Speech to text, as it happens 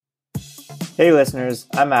Hey listeners,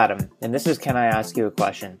 I'm Adam, and this is Can I Ask You a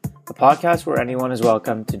Question? A podcast where anyone is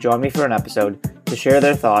welcome to join me for an episode to share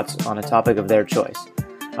their thoughts on a topic of their choice.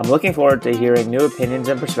 I'm looking forward to hearing new opinions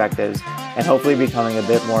and perspectives, and hopefully becoming a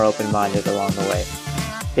bit more open-minded along the way.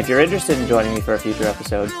 If you're interested in joining me for a future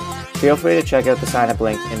episode, feel free to check out the sign-up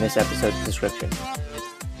link in this episode's description.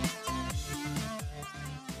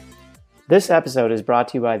 This episode is brought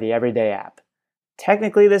to you by the Everyday app.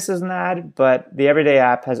 Technically, this is an ad, but the Everyday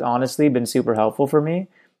app has honestly been super helpful for me,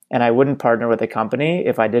 and I wouldn't partner with a company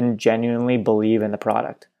if I didn't genuinely believe in the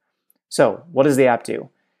product. So, what does the app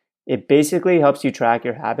do? It basically helps you track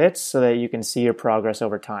your habits so that you can see your progress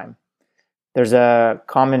over time. There's a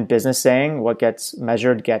common business saying, what gets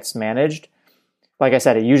measured gets managed. Like I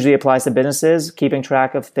said, it usually applies to businesses, keeping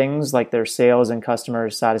track of things like their sales and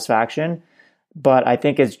customer satisfaction, but I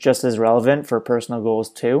think it's just as relevant for personal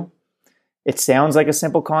goals too. It sounds like a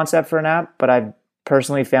simple concept for an app, but I've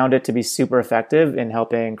personally found it to be super effective in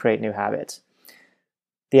helping create new habits.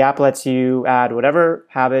 The app lets you add whatever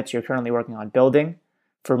habits you're currently working on building.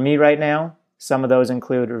 For me right now, some of those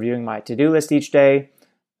include reviewing my to-do list each day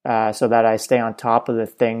so that I stay on top of the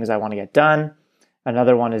things I want to get done.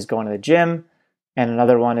 Another one is going to the gym, and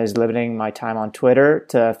another one is limiting my time on Twitter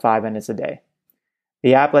to 5 minutes a day.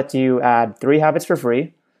 The app lets you add 3 habits for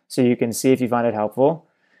free, so you can see if you find it helpful.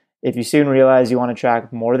 If you soon realize you want to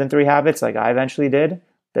track more than 3 habits, like I eventually did,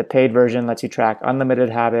 the paid version lets you track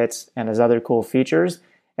unlimited habits and has other cool features,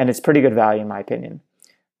 and it's pretty good value in my opinion.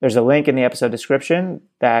 There's a link in the episode description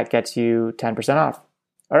that gets you 10% off.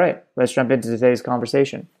 All right, let's jump into today's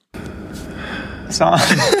conversation. Song.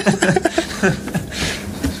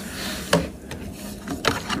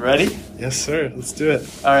 Ready? Yes, sir. Let's do it.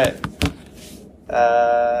 All right.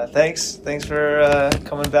 Thanks for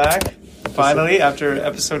coming back. Finally, after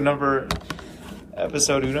episode uno.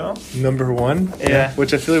 Number 1? Yeah.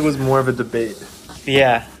 Which I feel like was more of a debate.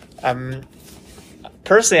 Yeah. I'm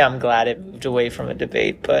glad it moved away from a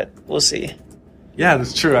debate, but we'll see. Yeah,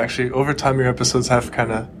 that's true, actually. Over time, your episodes have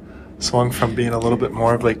kind of swung from being a little bit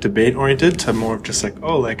more of, like, debate-oriented to more of just, like,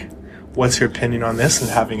 oh, like, what's your opinion on this? And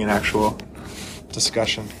having an actual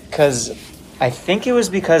discussion. Because I think it was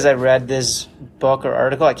because I read this book or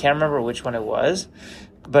article. I can't remember which one it was.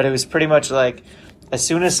 But it was pretty much like, as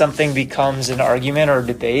soon as something becomes an argument or a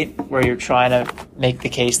debate where you're trying to make the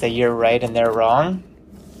case that you're right and they're wrong,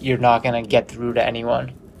 you're not going to get through to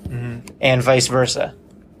anyone. Mm-hmm. And vice versa.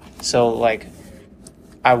 So, like,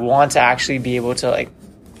 I want to actually be able to, like,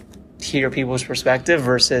 hear people's perspective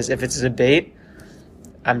versus if it's a debate,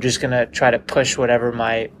 I'm just going to try to push whatever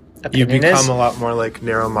my opinion is. You become a lot more, like,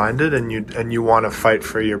 narrow-minded and you want to fight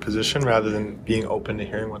for your position rather than being open to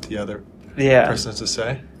hearing what the other person has to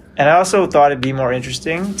say. And I also thought it'd be more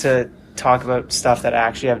interesting to talk about stuff that I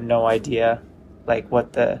actually have no idea, like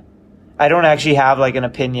I don't actually have like an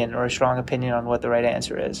opinion or a strong opinion on what the right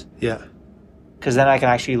answer is. Yeah. Because then I can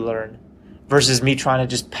actually learn versus me trying to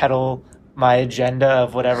just peddle my agenda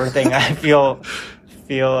of whatever thing I feel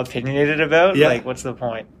opinionated about. Yeah. Like, what's the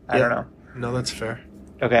point? I don't know. No, that's fair.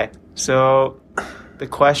 Okay. So the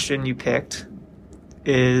question you picked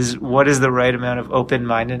is, what is the right amount of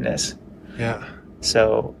open-mindedness? Yeah.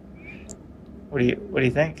 So, what do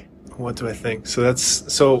you think? What do I think? So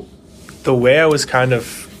the way I was kind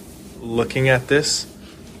of looking at this,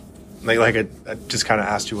 like I just kind of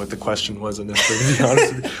asked you what the question was initially, to be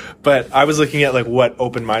honest with you. But I was looking at like what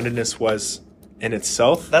open-mindedness was in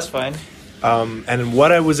itself. That's fine. And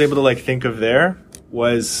what I was able to like think of there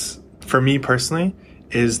was, for me personally,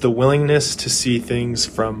 is the willingness to see things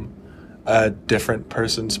from a different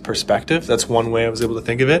person's perspective. That's one way I was able to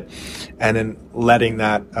think of it. And then letting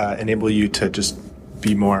that enable you to just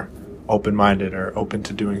be more open-minded or open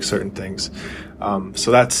to doing certain things.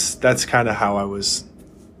 So that's kind of how I was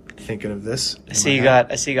thinking of this. I see you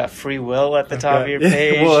got free will at the top of your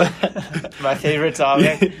page. Well, my favorite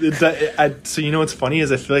topic. So you know what's funny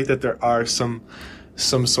is I feel like that there are some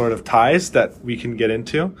sort of ties that we can get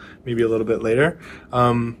into maybe a little bit later.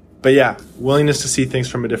 But yeah, willingness to see things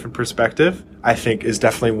from a different perspective, I think, is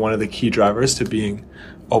definitely one of the key drivers to being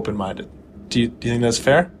open-minded. Do you think that's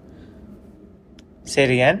fair? Say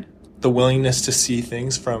it again? The willingness to see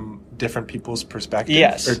things from different people's perspectives,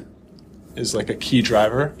 yes, is like a key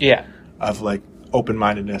driver. Yeah. Of like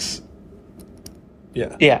open-mindedness.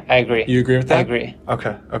 Yeah. Yeah, I agree. You agree with that? I agree.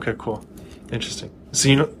 Okay, cool. Interesting. So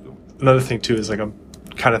you know, another thing too is like I'm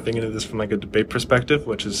kind of thinking of this from like a debate perspective,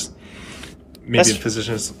 which is maybe a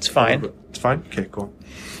position is... It's fine. It's fine? Okay, cool.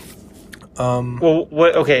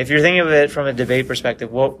 If you're thinking of it from a debate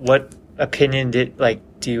perspective, what opinion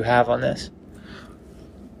do you have on this?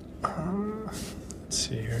 Let's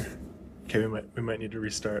see here. Okay, we might need to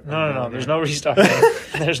restart. No. There's no restarting.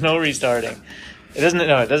 There's no restarting. It doesn't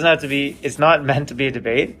have to be. It's not meant to be a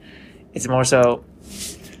debate. It's more so.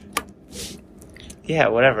 Yeah,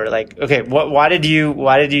 whatever. Like, okay, why did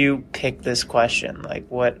you pick this question? Like,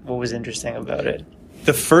 what was interesting about it?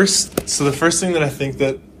 The first thing that I think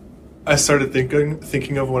that I started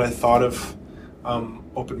thinking of when I thought of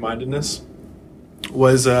open-mindedness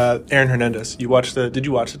was Aaron Hernandez. Did you watch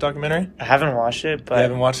the documentary? I haven't watched it, but You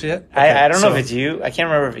haven't watched it yet? Okay, I don't know if it's you. I can't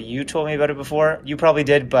remember if you told me about it before. You probably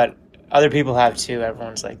did, but other people have too.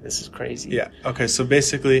 Everyone's like, this is crazy. Yeah. Okay, so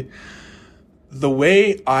basically the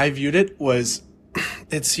way I viewed it was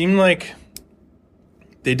it seemed like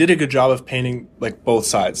they did a good job of painting like both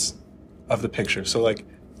sides of the picture. So like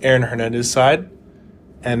Aaron Hernandez's side,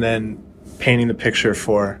 and then painting the picture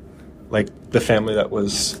for like the family that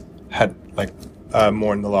had like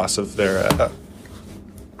mourned the loss of their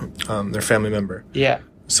family member. Yeah.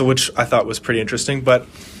 So which I thought was pretty interesting. But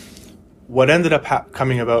what ended up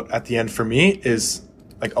coming about at the end for me is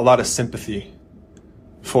like a lot of sympathy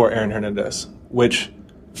for Aaron Hernandez, which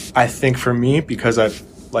I think for me, because I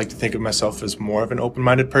like to think of myself as more of an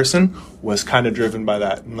open-minded person, was kind of driven by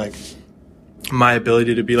that. And like my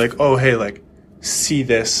ability to be like, oh, hey, like see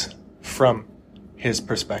this from his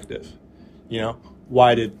perspective, you know,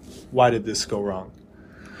 why did this go wrong?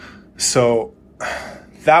 So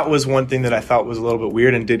that was one thing that I thought was a little bit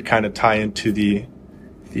weird and did kind of tie into the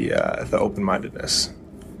open-mindedness.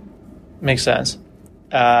 Makes sense.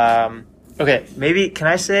 Okay, maybe can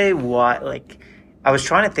I say why? Like, I was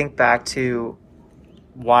trying to think back to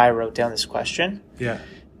why I wrote down this question. Yeah.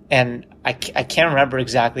 And I can't remember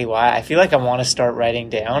exactly why. I feel like I want to start writing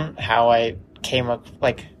down how I came up,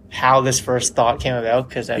 like how this first thought came about,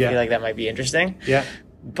 because I feel like that might be interesting. Yeah.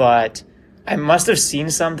 But I must have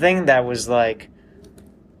seen something that was like,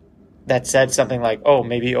 that said something like, oh,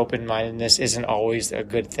 maybe open-mindedness isn't always a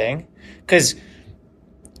good thing. Because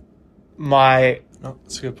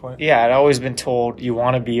that's a good point. Yeah, I'd always been told you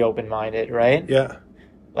want to be open-minded, right? Yeah.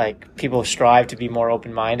 Like, people strive to be more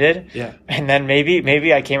open-minded. Yeah. And then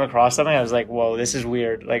maybe I came across something, I was like, whoa, this is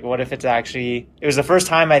weird. Like, what if it's actually... It was the first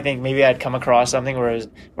time I think maybe I'd come across something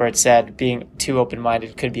where it said being too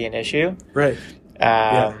open-minded could be an issue. Right.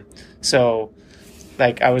 So,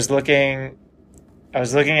 like, I was looking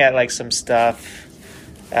at, like, some stuff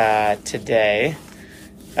today.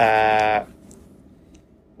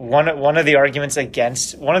 One of the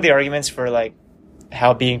arguments for, like,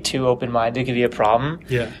 how being too open-minded could be a problem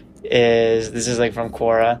this is like from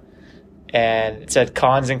Quora, and it said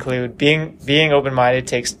cons include being open-minded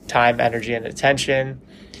takes time, energy, and attention,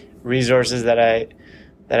 resources that I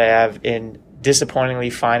have in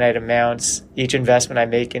disappointingly finite amounts. Each investment I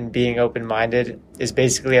make in being open-minded is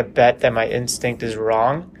basically a bet that my instinct is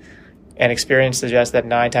wrong, and experience suggests that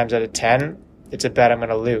 9 times out of 10 it's a bet I'm going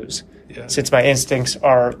to lose. Yeah. Since my instincts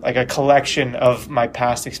are like a collection of my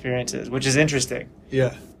past experiences, which is interesting.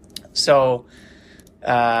 Yeah. So,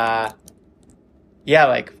 like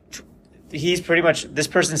he's pretty much, this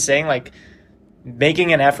person's saying like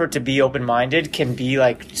making an effort to be open-minded can be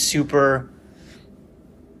like super,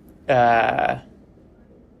 it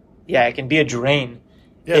can be a drain.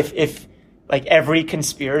 Yeah. If like every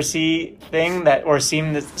conspiracy thing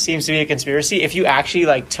seems to be a conspiracy, if you actually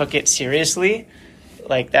like took it seriously,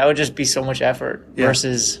 like that would just be so much effort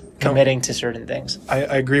versus committing to certain things. I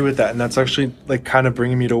agree with that. And that's actually like kind of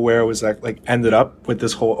bringing me to where I was like ended up with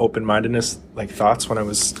this whole open-mindedness, like thoughts when I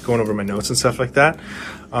was going over my notes and stuff like that.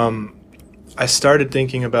 I started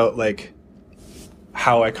thinking about like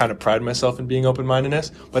how I kind of pride myself in being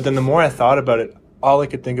open-mindedness. But then the more I thought about it, all I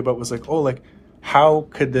could think about was like, oh, like how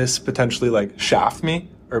could this potentially like shaft me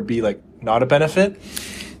or be like not a benefit?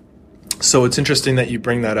 So it's interesting that you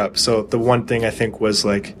bring that up. So the one thing I think was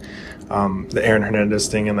like the Aaron Hernandez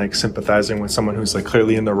thing and like sympathizing with someone who's like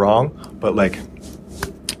clearly in the wrong, but like,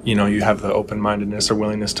 you know, you have the open-mindedness or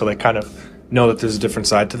willingness to like kind of know that there's a different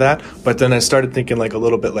side to that. But then I started thinking like a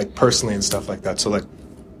little bit like personally and stuff like that. So like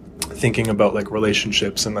thinking about like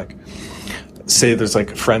relationships and like say there's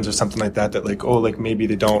like friends or something like that like, oh, like maybe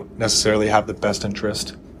they don't necessarily have the best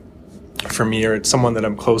interest for me, or it's someone that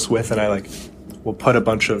I'm close with and I like will put a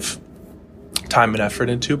bunch of time and effort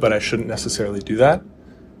into, but I shouldn't necessarily do that.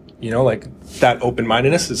 You know, like that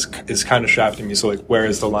open-mindedness is kind of shafting me. So like, where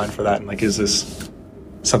is the line for that? And like, is this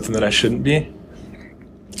something that I shouldn't be?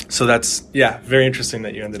 So that's, very interesting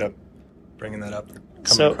that you ended up bringing that up,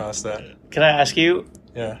 coming across that. Can I ask you?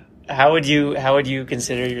 Yeah. How would you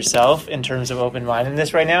consider yourself in terms of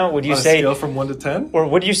open-mindedness right now? Would you say scale from 1 to 10? Or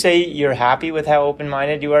would you say you're happy with how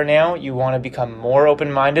open-minded you are now? You want to become more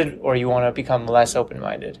open-minded, or you want to become less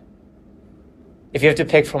open-minded? If you have to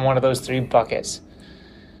pick from one of those 3 buckets.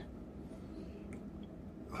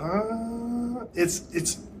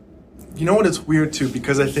 It's you know what, it's weird too,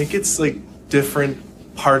 because I think it's like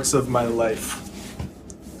different parts of my life.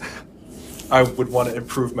 I would want to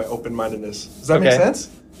improve my open-mindedness. Does that make sense?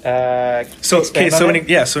 So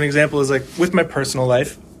an example is like with my personal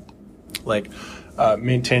life, like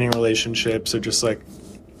maintaining relationships or just like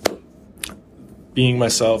being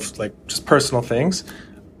myself, like just personal things.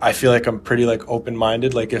 I feel like I'm pretty like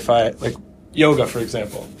open-minded. Like if I like yoga, for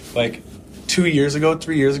example, like 3 years ago, if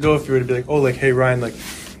you were to be like, oh, like, hey Ryan, like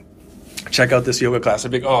check out this yoga class,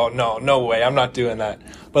 I'd be like, oh no way, I'm not doing that.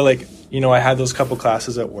 But like, you know, I had those couple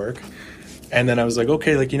classes at work. And then I was like,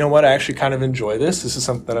 okay, like, you know what? I actually kind of enjoy this. This is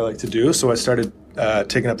something that I like to do. So I started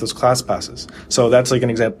taking up those class passes. So that's like an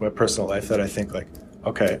example of my personal life that I think like,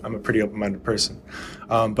 okay, I'm a pretty open-minded person.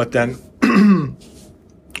 But then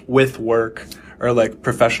with work or like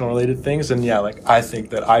professional related things, and yeah, like I think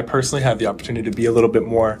that I personally have the opportunity to be a little bit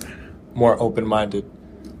more open-minded.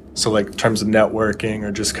 So like in terms of networking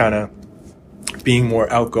or just kind of being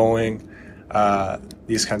more outgoing,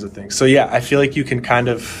 these kinds of things. So yeah, I feel like you can kind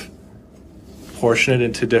of portion it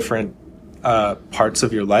into different parts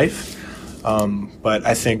of your life. But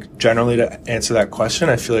I think generally to answer that question,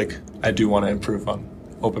 I feel like I do want to improve on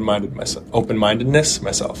open-mindedness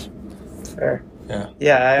myself. Fair. Yeah.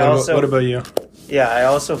 Yeah. What about you? Yeah, I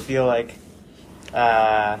also feel like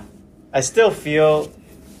I still feel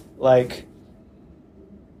like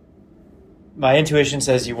my intuition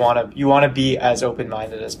says you want to be as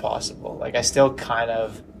open-minded as possible. Like I still kind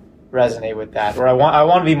of resonate with that, where I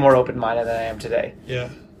want to be more open-minded than I am today. Yeah.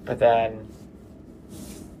 But then,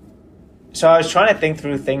 so I was trying to think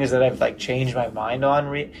through things that I've like changed my mind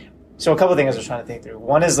on. So a couple of things I was trying to think through.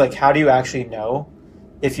 One is like, how do you actually know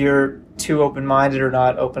if you're too open-minded or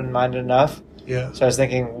not open-minded enough? Yeah. So I was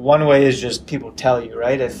thinking one way is just people tell you,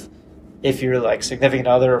 right? If you're like significant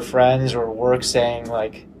other or friends or work saying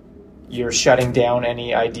like you're shutting down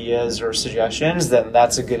any ideas or suggestions, then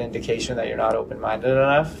that's a good indication that you're not open-minded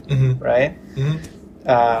enough, right?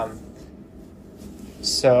 Mm-hmm.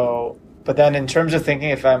 But then in terms of thinking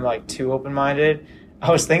if I'm like too open-minded,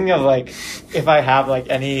 I was thinking of like if I have like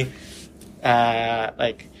any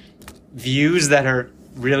like views that are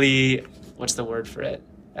really, what's the word for it?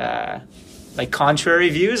 Like contrary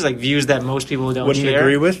views, like views that most people wouldn't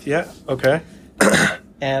agree with. Yeah. Okay.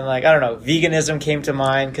 And like, I don't know, veganism came to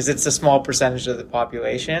mind because it's a small percentage of the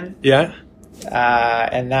population. Yeah.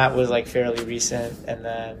 And that was like fairly recent. And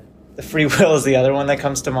then the free will is the other one that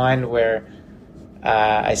comes to mind, where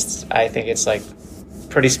I think it's like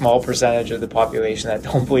pretty small percentage of the population that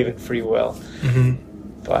don't believe in free will.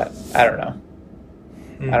 Mm-hmm. But I don't know.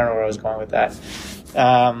 I don't know where I was going with that.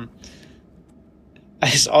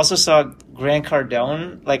 I also saw Grant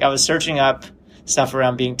Cardone. Like I was searching up stuff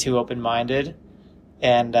around being too open-minded,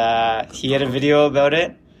 and he had a video about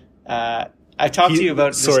it. I talked to you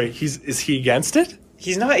about this. Sorry, is he against it?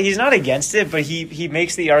 He's not against it, but he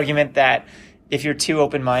makes the argument that if you're too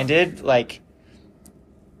open-minded, like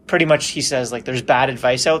pretty much he says like there's bad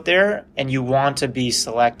advice out there and you want to be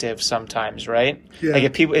selective sometimes, right? Yeah.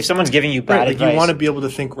 Like if someone's giving you bad advice, you want to be able to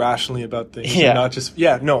think rationally about things, and not just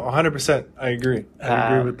 100%. I agree.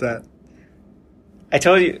 I agree with that. I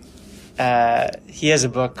told you he has a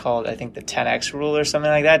book called, I think, the 10X Rule or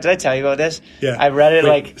something like that. Did I tell you about this? Yeah. I read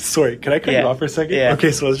it Sorry, can I cut you off for a second? Yeah.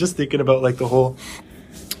 Okay, so I was just thinking about like the whole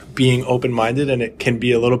being open-minded, and it can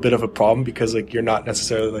be a little bit of a problem because like you're not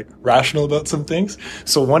necessarily like rational about some things.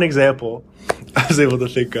 So one example I was able to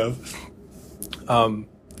think of,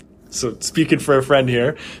 so speaking for a friend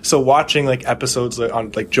here, so watching like episodes like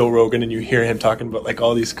on like Joe Rogan, and you hear him talking about like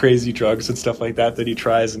all these crazy drugs and stuff like that he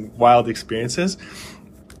tries and wild experiences.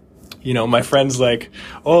 You know, my friend's like,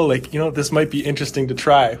 oh, like, you know, this might be interesting to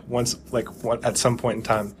try at some point in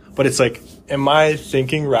time. But it's like, am I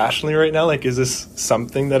thinking rationally right now? Like, is this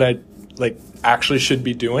something that I like actually should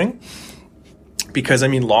be doing? Because I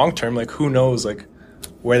mean, long term, like, who knows like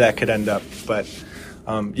where that could end up? But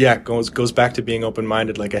it goes back to being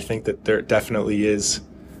open-minded. Like, I think that there definitely is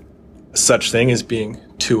such thing as being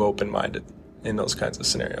too open-minded in those kinds of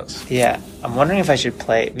scenarios. Yeah, I'm wondering if I should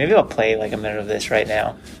maybe I'll play like a minute of this right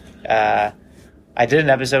now. I did an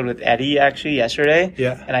episode with Eddie actually yesterday.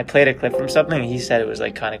 Yeah. And I played a clip from something, and he said it was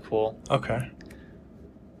like kind of cool. Okay.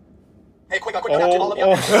 Hey, quick note to all of you.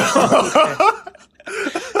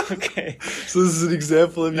 Okay. So this is an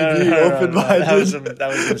example of you being open-minded. That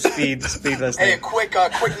was some speed listening. Hey, a quick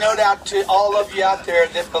note out to all of you out there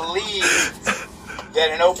that believe that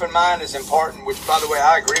an open mind is important, which, by the way,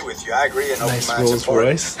 I agree with you. I agree an open mind is important.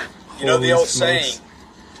 Royce. You know the old saying,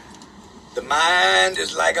 the mind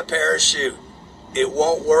is like a parachute. It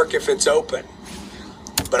won't work if it's open.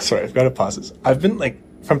 But Sorry, I've got to pause this. I've been like,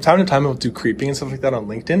 from time to time, I'll do creeping and stuff like that on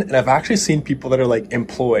LinkedIn, and I've actually seen people that are like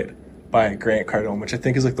employed by Grant Cardone, which I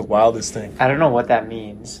think is like the wildest thing. I don't know what that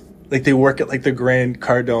means. Like they work at like the Grant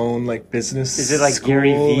Cardone like business. Is it like school,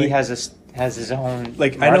 Gary Vee like, has his own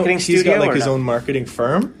like marketing I know he's studio got like or his no? own marketing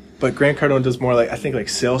firm, but Grant Cardone does more like I think like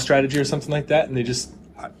sales strategy or something like that, and they just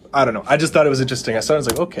I don't know. I just thought it was interesting. I was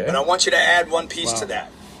like, okay. But I want you to add one piece to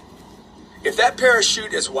that. If that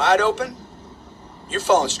parachute is wide open, you're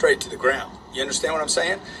falling straight to the ground. You understand what I'm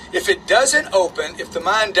saying? If it doesn't open, if the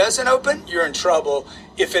mind doesn't open, you're in trouble.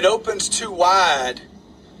 If it opens too wide,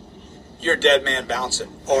 you're a dead man bouncing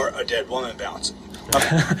or a dead woman bouncing.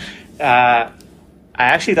 I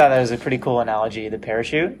actually thought that was a pretty cool analogy, the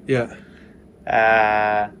parachute. Yeah.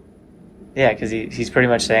 Yeah, because he's pretty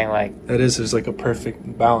much saying like That is, there's like a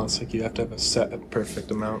perfect balance. Like you have to have a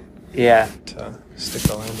perfect amount yeah. to stick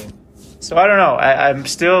the landing. So I don't know.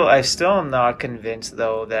 I still am not convinced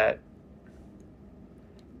though that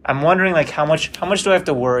I'm wondering like how much do I have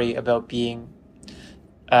to worry about being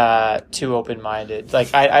too open-minded?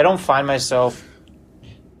 Like I don't find myself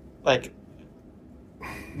like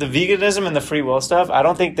the veganism and the free will stuff. I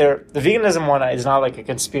don't think the veganism one is not like a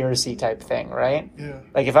conspiracy type thing, right? Yeah.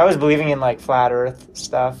 Like if I was believing in like flat Earth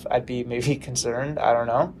stuff, I'd be maybe concerned. I don't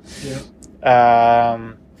know.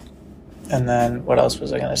 Yeah. And then what else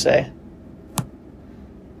was I gonna say?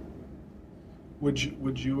 Would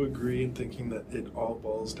you agree in thinking that it all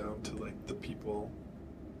boils down to like the people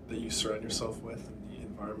that you surround yourself with and the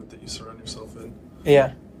environment that you surround yourself in?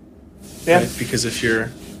 Yeah. Yeah. Right? Because if you're,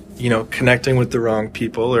 connecting with the wrong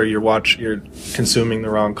people or you're consuming the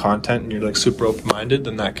wrong content and you're like super open-minded,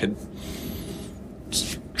 then that could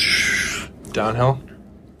downhill.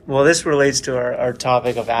 Well, this relates to our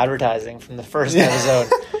topic of advertising from the first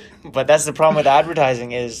episode. But that's the problem with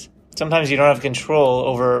advertising is sometimes you don't have control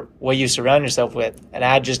over what you surround yourself with. An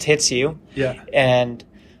ad just hits you. Yeah. And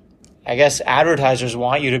I guess advertisers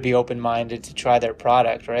want you to be open-minded to try their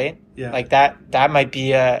product, right? Yeah. Like that might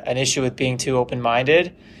be an issue with being too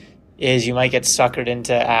open-minded is you might get suckered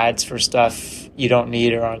into ads for stuff you don't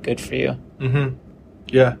need or aren't good for you. Mm-hmm.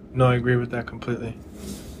 Yeah. No, I agree with that completely.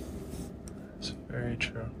 It's very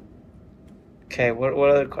true. Okay, what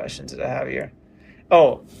other questions did I have here?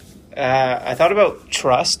 Oh, I thought about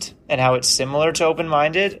trust and how it's similar to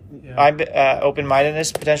open-minded. Yeah.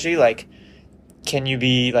 Open-mindedness potentially. Like, can you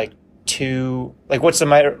be like too like? What's the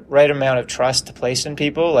right amount of trust to place in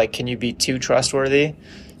people? Like, can you be too trustworthy?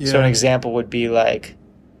 Yeah. So an example would be like,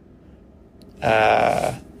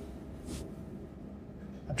 I'm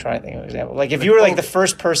trying to think of an example. Like, if you were like the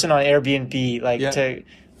first person on Airbnb, like to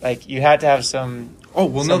like you had to have some. Oh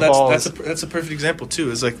well, no, balls. that's a perfect example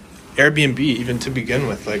too. Is like Airbnb even to begin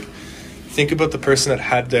with. Like, think about the person that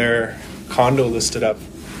had their condo listed up,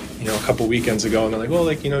 a couple weekends ago, and they're like, well,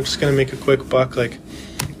 like just gonna make a quick buck. Like,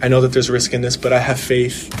 I know that there's risk in this, but I have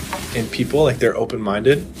faith in people. Like, they're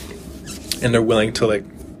open-minded, and they're willing to like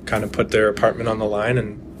kind of put their apartment on the line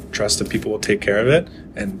and trust that people will take care of it.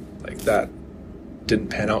 And like that didn't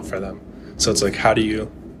pan out for them. So it's like, how do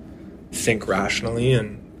you think rationally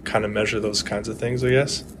and kind of measure those kinds of things, I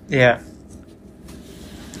guess? Yeah.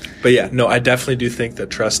 But yeah, no, I definitely do think that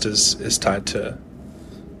trust is tied to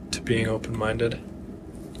being open-minded.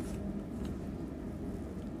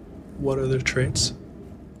 What other traits?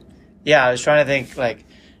 Yeah, I was trying to think like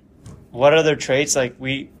what other traits like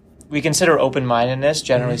we consider open-mindedness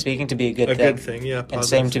generally speaking to be a good thing. Yeah. And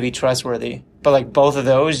same to be trustworthy. But like both of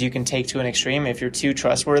those you can take to an extreme. If you're too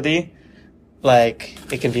trustworthy, like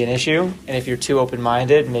it can be an issue, and if you're too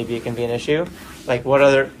open-minded, maybe it can be an issue. Like what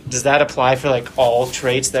other does that apply for like all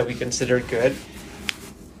traits that we consider good?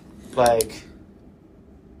 Like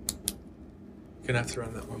you're gonna have to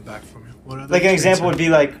run that one back for me. What other like an traits example are- would be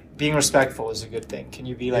like being respectful is a good thing. Can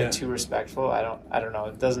you be like Yeah. too respectful? I don't know.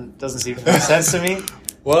 It doesn't seem to make sense to me.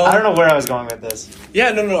 Well, I don't know where I was going with this.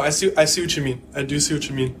 Yeah, no, I see what you mean. I do see what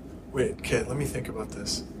you mean. Wait, okay, let me think about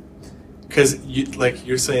this. Because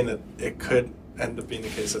you're saying that it could end up being the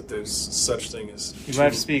case that there's such thing as You might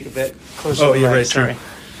have to speak a bit closer. Oh, to the you're mic, right, sorry. true.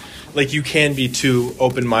 Like you can be too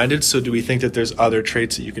open-minded. So do we think that there's other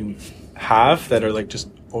traits that you can have that are like just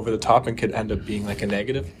over the top and could end up being like a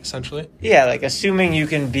negative, essentially? Yeah, like assuming you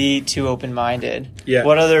can be too open-minded. Yeah.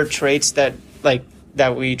 What other traits that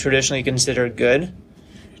we traditionally consider good,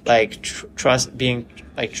 like being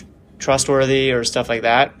like trustworthy or stuff like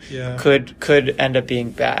that, Yeah. could end up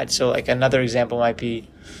being bad. So like another example might be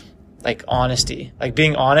like honesty. Like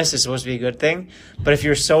being honest is supposed to be a good thing, but if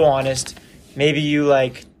you're so honest, maybe you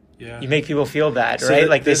Yeah. you make people feel bad, So right? that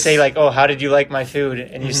Like they this- say like, "Oh, how did you like my food?"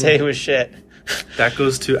 and you say it was shit. that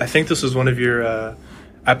goes to, I think this was one of your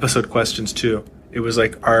episode questions too. It was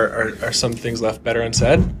like, are some things left better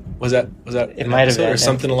unsaid? Was that it might have been, or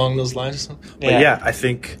something along those lines or something? But yeah, I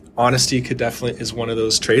think honesty is one of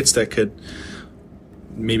those traits that could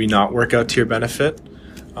maybe not work out to your benefit.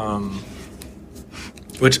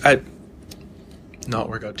 Not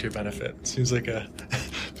work out to your benefit. Seems like a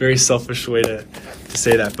very selfish way to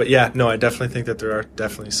say that. But yeah, no, I definitely think that there are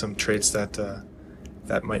definitely some traits that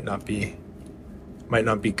that might not be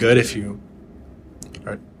good if you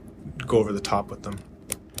go over the top with them.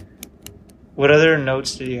 What other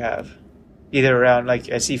notes did you have? Either around,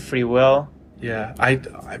 like, I see free will. Yeah, I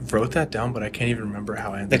wrote that down, but I can't even remember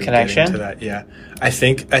how I ended up connection? getting to that. Yeah, I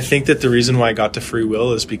think that the reason why I got to free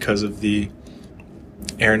will is because of the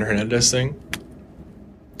Aaron Hernandez thing.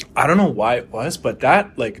 I don't know why it was, but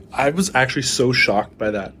that, like, I was actually so shocked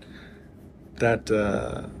by that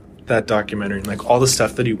documentary and like all the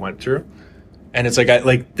stuff that he went through, and it's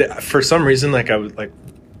like for some reason, like, I would like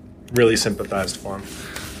really sympathized for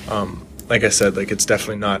him. Like I said, like, it's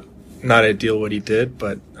definitely not ideal what he did,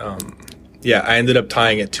 but yeah, I ended up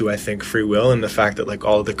tying it to, I think, free will and the fact that, like,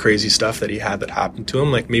 all of the crazy stuff that he had that happened to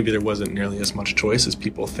him, like, maybe there wasn't nearly as much choice as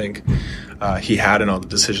people think he had in all the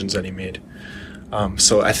decisions that he made.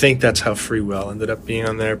 So I think that's how free will ended up being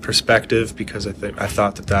on their perspective, because I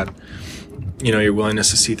thought that you know, your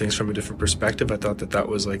willingness to see things from a different perspective, I thought that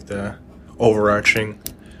was like the overarching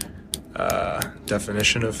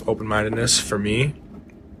definition of open-mindedness for me.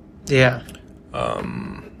 Yeah.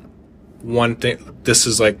 One thing, this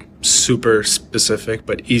is like super specific,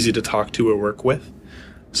 but easy to talk to or work with.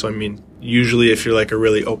 So, I mean, usually if you're like a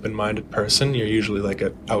really open-minded person, you're usually like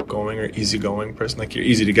an outgoing or easygoing person, like you're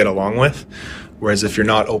easy to get along with. Whereas if you're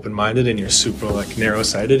not open-minded and you're super like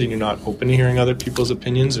narrow-sighted and you're not open to hearing other people's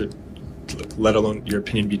opinions, or let alone your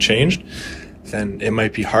opinion be changed, then it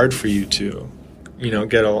might be hard for you to, you know,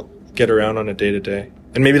 get around on a day-to-day.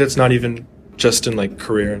 And maybe that's not even just in like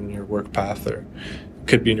career and your work path, or it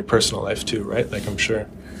could be in your personal life too, right? Like, I'm sure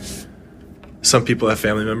some people have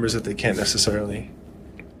family members that they can't necessarily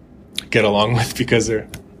get along with because they're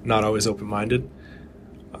not always open-minded.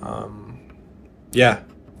 Yeah,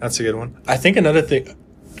 that's a good one. I think another thing,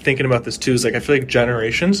 thinking about this too, is like I feel like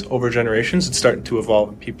generations over generations, it's starting to evolve,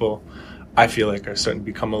 and people, I feel like, are starting to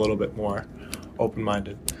become a little bit more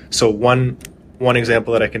open-minded. So one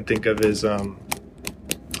example that I can think of is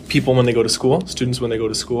people when they go to school, students when they go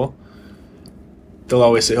to school, they'll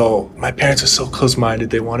always say, oh, my parents are so close-minded,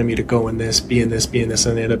 they wanted me to go in this, be in this,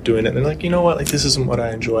 and they end up doing it. And they're like, you know what, like, this isn't what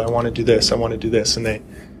I enjoy. I want to do this. And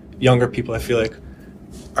younger people, I feel like,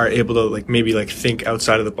 are able to like maybe like think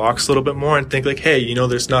outside of the box a little bit more and think like, hey, you know,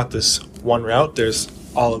 there's not this one route, there's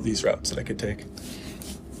all of these routes that I could take.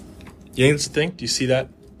 You think that's the thing? Do you see that?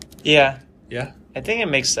 Yeah. Yeah? I think it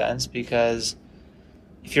makes sense, because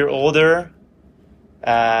if you're older,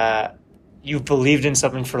 you've believed in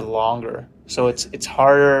something for longer. So it's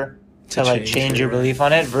harder to like change your belief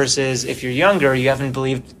on it, versus if you're younger, you haven't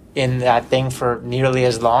believed in that thing for nearly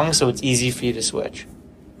as long, so it's easy for you to switch.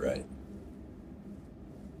 Right.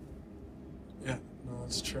 Yeah, no,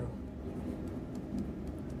 that's true.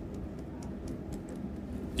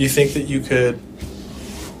 Do you think that you could,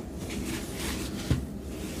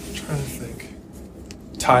 I'm trying to think,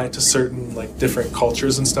 tie it to certain like different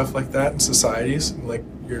cultures and stuff like that in societies, and like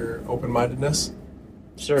your open-mindedness?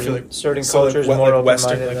 Certain cultures are more like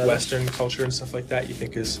open-minded. Western culture and stuff like that, you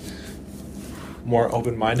think is more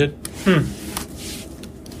open-minded?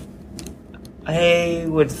 I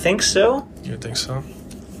would think so. You would think so?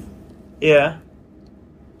 Yeah.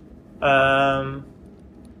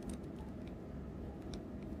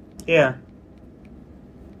 Yeah.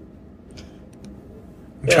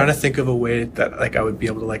 I'm trying to think of a way that like I would be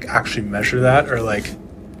able to like actually measure that or like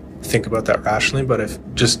think about that rationally, but if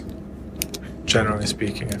just generally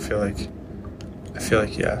speaking, I feel like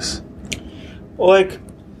yes. Well, like,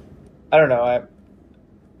 I don't know.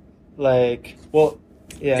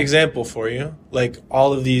 Example for you, like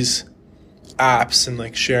all of these apps and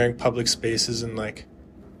like sharing public spaces and like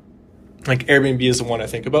Airbnb is the one I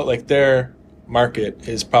think about. Like their market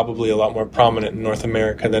is probably a lot more prominent in North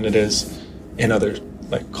America than it is in other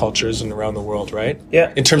like cultures and around the world, right?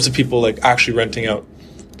 Yeah. In terms of people like actually renting out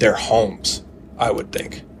their homes, I would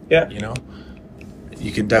think. Yeah. You know,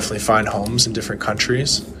 you can definitely find homes in different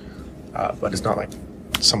countries, but it's not like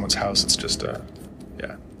someone's house. It's just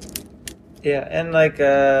yeah. Yeah, and like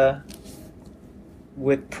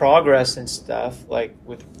with progress and stuff, like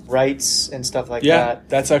with rights and stuff like that. Yeah,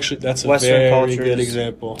 that's a Western very cultures, good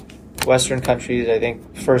example. Western countries, I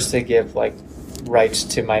think, first they give like rights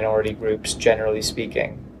to minority groups, generally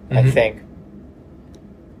speaking. Mm-hmm. I think.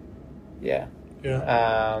 Yeah.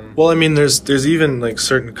 Yeah. Well, I mean, there's even like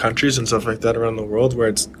certain countries and stuff like that around the world where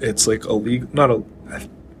it's like illegal,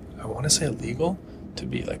 I want to say illegal to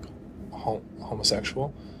be like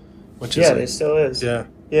homosexual, which is it still is. Yeah.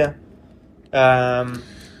 Yeah.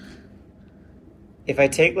 If I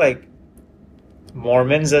take like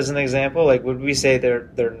Mormons as an example, like would we say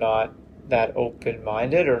they're not that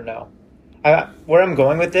open-minded or no? Where I'm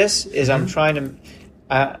going with this is I'm trying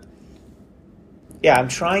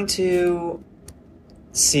to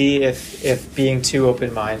see if being too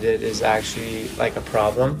open-minded is actually like a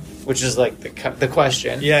problem, which is like the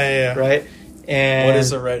question. Yeah. Right? And what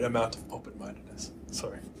is the right amount of open-mindedness?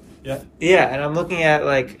 Sorry. Yeah. Yeah, and I'm looking at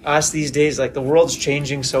like us these days, like the world's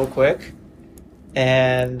changing so quick,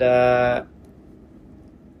 and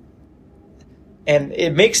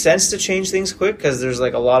it makes sense to change things quick because there's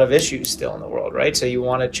like a lot of issues still in the world, right? So you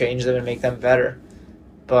want to change them and make them better,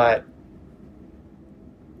 but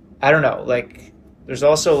I don't know, like there's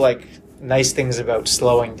also like nice things about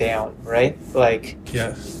slowing down, right? Like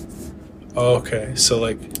yeah. Oh, okay, so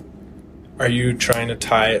like, are you trying to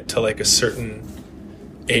tie it to like a certain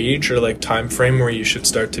age or like time frame where you should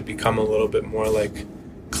start to become a little bit more like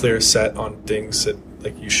clear set on things that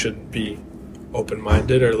like you shouldn't be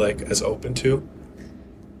open-minded or like as open to?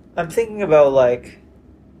 I'm thinking about like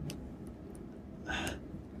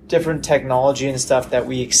different technology and stuff that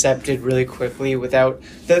we accepted really quickly without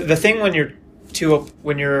the thing when you're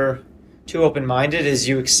too open-minded is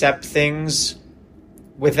you accept things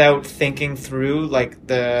without thinking through like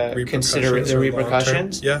the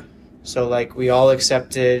repercussions. Yeah. So like we all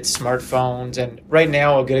accepted smartphones, and right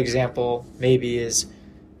now a good example maybe is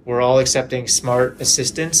we're all accepting smart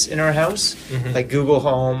assistants in our house, like Google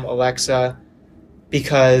Home, Alexa,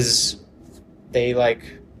 because they like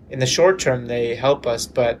in the short term they help us,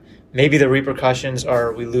 but maybe the repercussions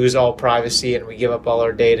are we lose all privacy and we give up all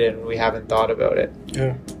our data and we haven't thought about it.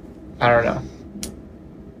 Yeah. I don't know.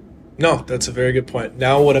 No, that's a very good point.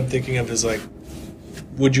 Now what I'm thinking of is like,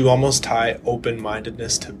 would you almost tie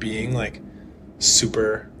open-mindedness to being like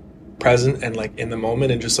super present and like in the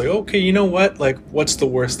moment and just like, okay, you know what? Like, what's the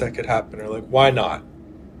worst that could happen? Or like, why not?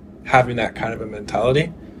 Having that kind of a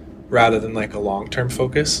mentality rather than like a long-term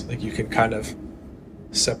focus. Like you can kind of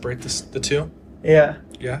separate the two. Yeah.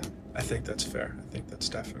 Yeah, I think that's fair. I think that's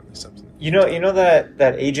definitely something. You know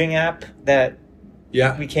that aging app that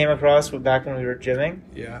yeah we came across back when we were gymming?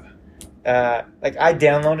 Yeah. Like I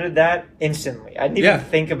downloaded that instantly. I didn't even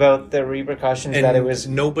think about the repercussions and that it was.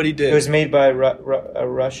 Nobody did. It was made by a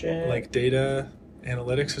Russian, like data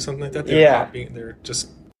analytics or something like that. They're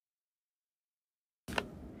just.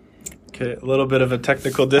 Okay, a little bit of a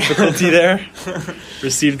technical difficulty there.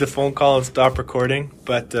 Received the phone call and stopped recording,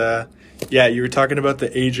 but yeah, you were talking about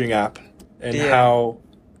the aging app and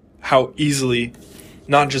how easily,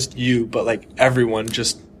 not just you, but like everyone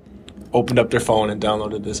just opened up their phone and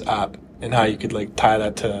downloaded this app. And how you could like tie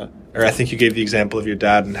that to, or I think you gave the example of your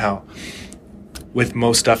dad and how with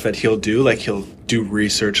most stuff that he'll do, like he'll do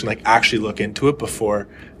research and like actually look into it before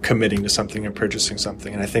committing to something and purchasing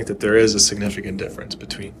something. And I think that there is a significant difference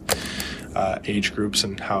between age groups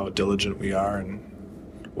and how diligent we are and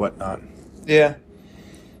whatnot. Yeah.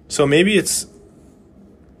 So maybe it's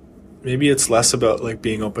less about like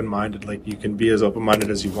being open-minded. Like you can be as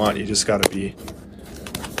open-minded as you want. You just got to be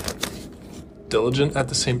diligent at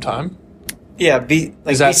the same time. Yeah, be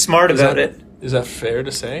smart about it. Is that fair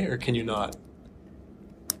to say, or can you not?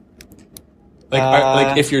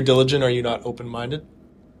 Like if you're diligent, are you not open-minded?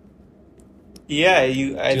 Yeah,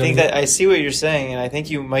 I think that I see what you're saying, and I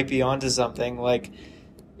think you might be onto something. Like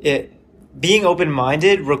being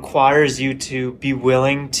open-minded requires you to be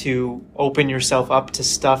willing to open yourself up to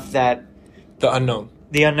stuff that the unknown.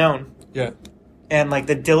 Yeah. And like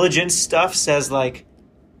the diligence stuff says like.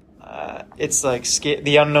 It's like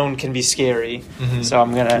the unknown can be scary, so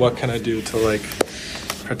I'm gonna. What can I do to like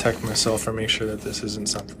protect myself or make sure that this isn't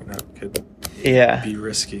something that could be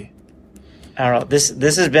risky? I don't know.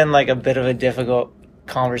 This has been like a bit of a difficult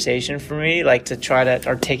conversation for me, like to try to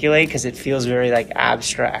articulate because it feels very like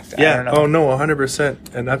abstract. Yeah. I don't know. Oh no,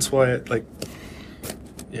 100%, and that's why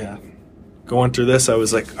going through this, I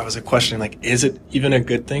was questioning like, is it even a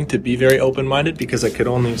good thing to be very open-minded? Because I could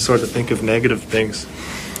only sort of think of negative things.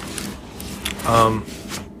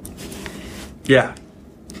 Yeah.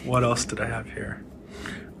 What else did I have here?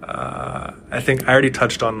 I think I already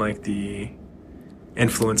touched on like the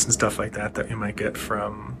influence and stuff like that you might get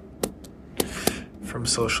from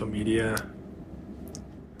social media.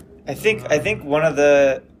 I think one of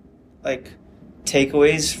the like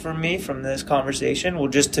takeaways for me from this conversation will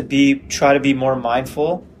just to try to be more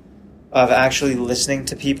mindful of actually listening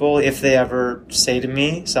to people if they ever say to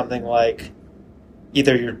me something like,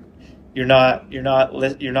 either you're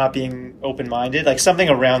not being open-minded, like something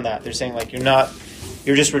around that. They're saying like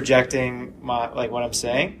you're just rejecting what I'm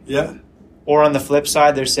saying. Yeah. Or on the flip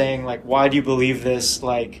side, they're saying like, why do you believe this?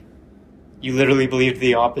 Like, you literally believed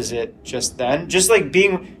the opposite just then. Just like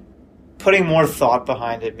putting more thought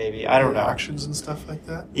behind it, maybe. I don't know. Actions and stuff like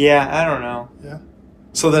that. Yeah, I don't know. Yeah.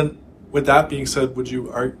 So then, with that being said,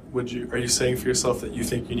 are you saying for yourself that you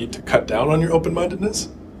think you need to cut down on your open-mindedness?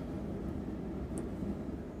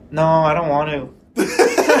 No, I don't want to.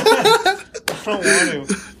 I don't want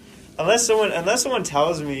to. Unless someone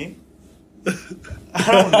tells me.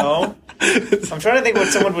 I don't know. I'm trying to think what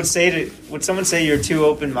someone would say would someone say you're too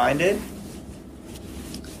open-minded?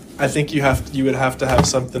 I think you would have to have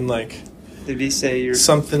something like, did he say you're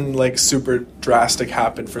something like super drastic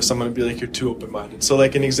happen for someone to be like, you're too open-minded. So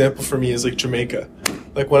like an example for me is like Jamaica.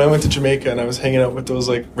 Like when I went to Jamaica and I was hanging out with those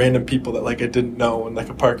like random people that like I didn't know in like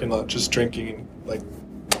a parking lot, just drinking and like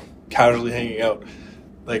casually hanging out,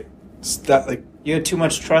 like that, like you had too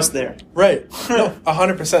much trust there. Right. No,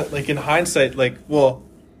 100%. Like in hindsight, like, well,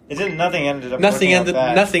 nothing ended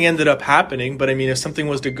up happening. But I mean, if something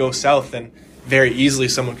was to go south, then very easily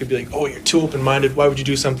someone could be like, "Oh, you're too open-minded. Why would you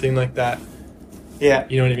do something like that?" Yeah.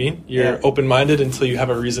 You know what I mean? You're open-minded until you have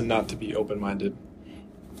a reason not to be open-minded.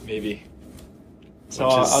 Maybe. So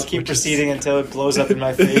I'll keep proceeding until it blows up in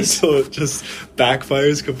my face. Until it just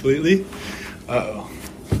backfires completely. Uh-oh.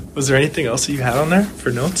 Was there anything else that you had on there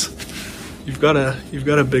for notes? You've got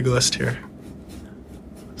a big list here.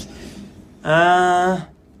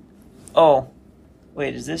 Oh,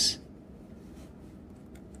 wait, is this?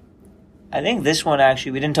 I think this one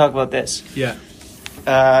actually, we didn't talk about this. Yeah.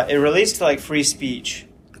 It relates to like free speech.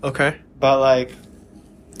 Okay. But like,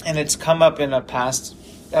 and it's come up in a past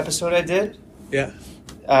episode I did. Yeah.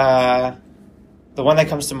 The one that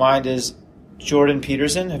comes to mind is Jordan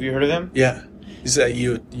Peterson. Have you heard of him? Yeah. Is that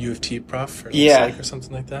U of T prof or psych or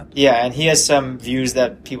something like that? Yeah, and he has some views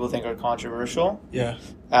that people think are controversial. Yeah.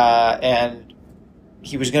 And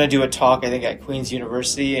he was going to do a talk, I think, at Queen's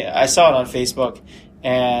University. I saw it on Facebook,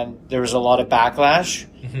 and there was a lot of backlash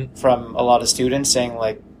from a lot of students saying,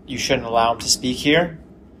 like, you shouldn't allow him to speak here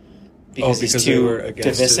because he's too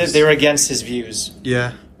divisive. They were against his views.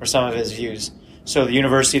 Yeah. Or some of his views. So the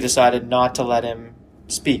university decided not to let him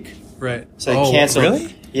speak. Right. So they canceled.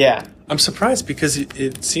 Really? Yeah. I'm surprised because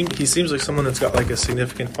he seems like someone that's got like a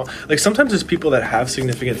significant like sometimes there's people that have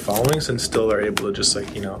significant followings and still are able to just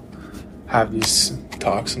like, you know, have these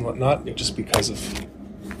talks and whatnot just because of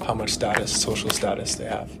how much social status they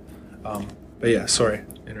have. But yeah, sorry,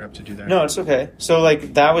 interrupted you there. No, it's okay. So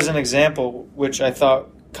like that was an example which I thought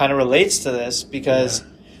kind of relates to this because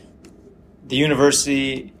the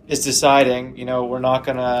university is deciding, you know, we're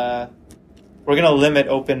gonna limit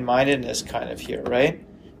open-mindedness kind of here, right?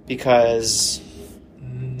 Because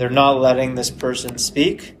they're not letting this person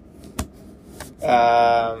speak.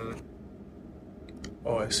 I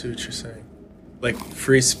see what you're saying. Like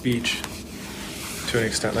free speech to an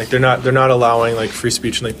extent. Like they're not allowing like free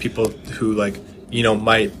speech and like people who like, you know,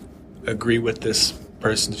 might agree with this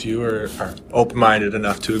person's view or are open-minded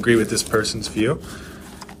enough to agree with this person's view.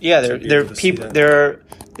 Yeah, they're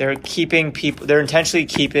intentionally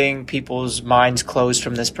keeping people's minds closed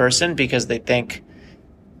from this person because they think,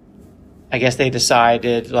 I guess they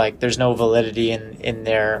decided like there's no validity in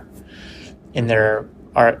their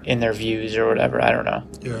views or whatever. I don't know.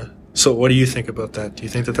 Yeah. So what do you think about that? Do you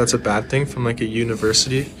think that that's a bad thing from like a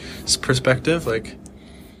university's perspective? Like,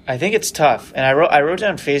 I think it's tough, and I wrote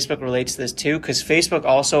down Facebook relates to this too because Facebook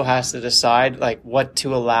also has to decide like what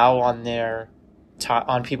to allow on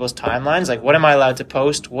on people's timelines. Like, what am I allowed to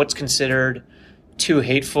post? What's considered too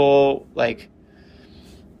hateful? Like.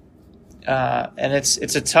 And it's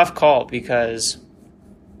a tough call because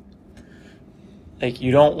like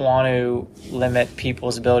you don't want to limit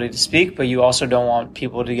people's ability to speak, but you also don't want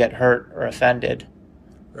people to get hurt or offended.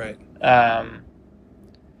 Right.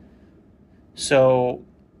 So,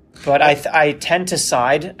 but I tend to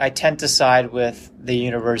side with the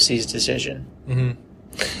university's decision. Mm-hmm.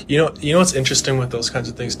 You know what's interesting with those kinds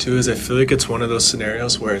of things too is I feel like it's one of those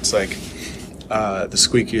scenarios where it's like the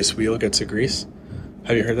squeakiest wheel gets the grease.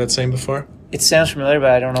 Have you heard that saying before? It sounds familiar, but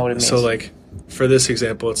I don't know what it means. So, like, for this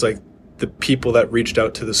example, it's like the people that reached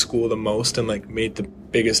out to the school the most and, like, made the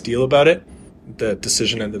biggest deal about it, the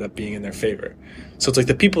decision ended up being in their favor. So it's like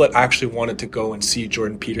the people that actually wanted to go and see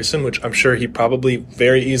Jordan Peterson, which I'm sure he probably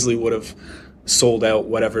very easily would have sold out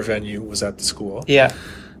whatever venue was at the school. Yeah.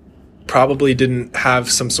 probably didn't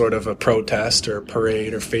have some sort of a protest or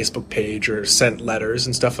parade or Facebook page or sent letters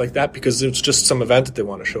and stuff like that because it's just some event that they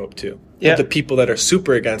want to show up to. Yeah. But the people that are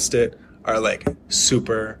super against it are like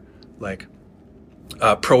super like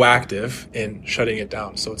proactive in shutting it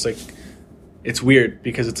down. So it's like, it's weird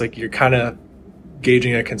because it's like you're kind of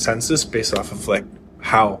gauging a consensus based off of like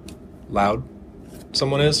how loud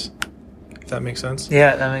someone is, if that makes sense.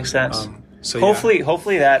 Yeah, that makes sense. So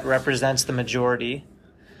hopefully that represents the majority.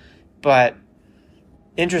 But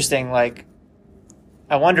interesting, like,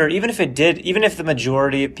 I wonder, even if the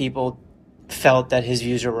majority of people felt that his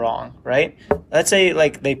views are wrong, right? Let's say,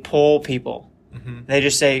 like, they poll people. Mm-hmm. They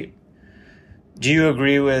just say, do you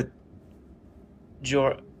agree with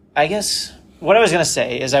I guess what I was going to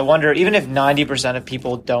say is I wonder, even if 90% of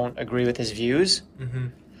people don't agree with his views, mm-hmm.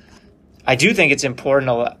 I do think it's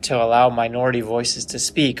important to allow minority voices to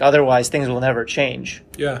speak. Otherwise, things will never change.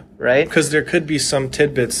 Yeah. Right? Because there could be some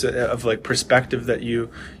tidbits of like perspective that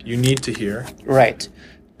you need to hear. Right.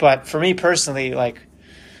 But for me personally, like,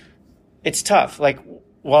 it's tough. Like,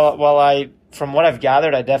 while I, from what I've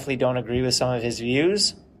gathered, I definitely don't agree with some of his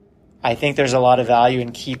views. I think there's a lot of value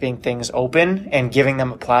in keeping things open and giving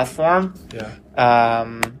them a platform. Yeah.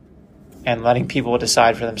 And letting people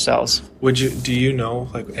decide for themselves. Do you know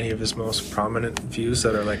like any of his most prominent views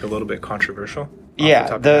that are like a little bit controversial?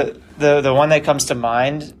 Yeah, the one that comes to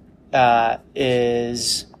mind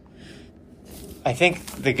is, I think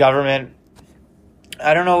the government,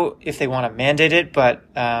 I don't know if they want to mandate it, but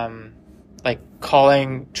like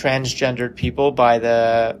calling transgendered people by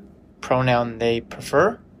the pronoun they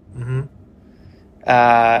prefer. Mm-hmm.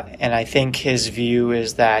 And I think his view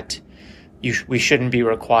is that we shouldn't be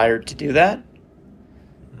required to do that.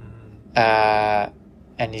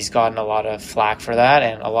 And he's gotten a lot of flack for that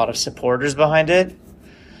and a lot of supporters behind it.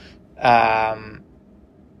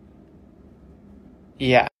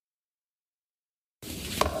 Yeah.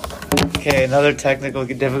 Okay, another technical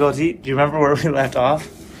difficulty. Do you remember where we left off?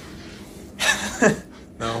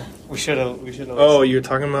 No. We should have. Oh, you're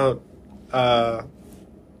talking about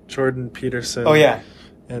Jordan Peterson. Oh yeah.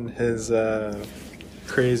 And his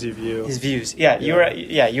crazy view. His views. Yeah, you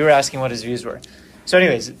were asking what his views were. So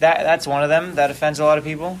anyways, that's one of them that offends a lot of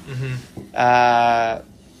people. Mm-hmm.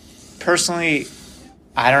 Personally,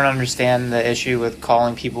 I don't understand the issue with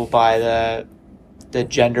calling people by the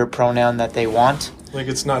gender pronoun that they want. Like,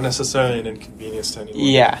 it's not necessarily an inconvenience to anyone.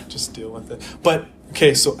 Yeah. Just deal with it. But,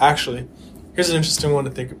 okay, so actually, here's an interesting one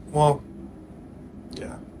to think of. Well,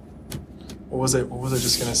 yeah. What was I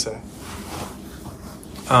just going to say?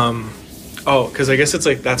 Because I guess it's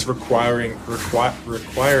like that's requiring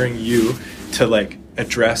you to like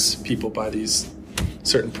address people by these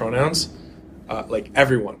certain pronouns, like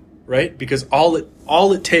everyone, right? Because all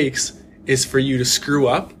it takes is for you to screw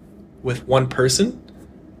up with one person,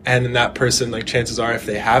 and then that person, like, chances are, if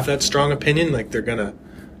they have that strong opinion, like, they're gonna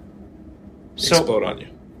explode on you.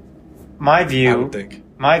 My view, I would think.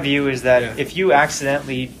 My view is that if you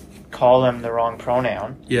accidentally call them the wrong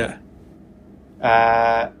pronoun,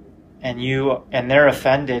 and they're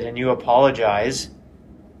offended and you apologize,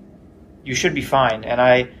 you should be fine. And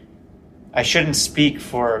I shouldn't speak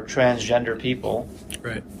for transgender people.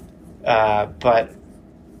 Right. But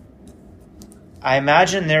I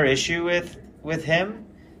imagine their issue with him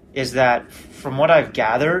is that, from what I've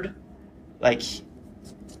gathered, like,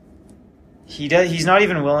 he's not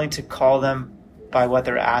even willing to call them by what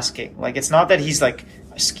they're asking. Like, it's not that he's like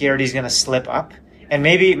scared he's going to slip up. And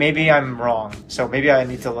maybe I'm wrong, so maybe I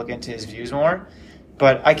need to look into his views more.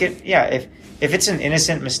 But I could, if it's an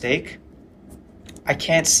innocent mistake, I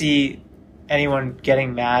can't see anyone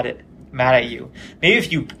getting mad at you. Maybe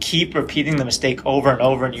if you keep repeating the mistake over and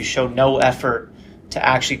over and you show no effort to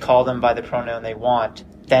actually call them by the pronoun they want,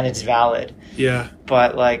 then it's valid. Yeah.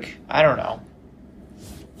 But, like, I don't know.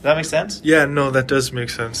 Does that make sense? Yeah, no, that does make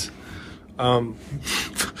sense.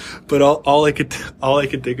 But all I could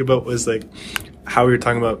think about was like how we were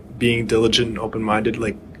talking about being diligent and open-minded,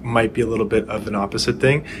 like, might be a little bit of an opposite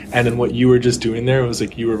thing. And then what you were just doing there was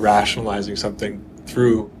like you were rationalizing something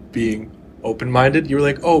through being open-minded. You were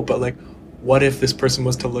like, oh, but like, what if this person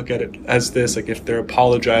was to look at it as this? Like, if they're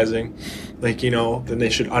apologizing, like, you know, then they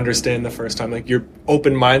should understand the first time. Like, you're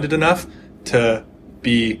open-minded enough to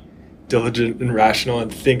be diligent and rational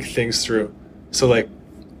and think things through. So, like,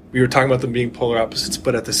 we were talking about them being polar opposites,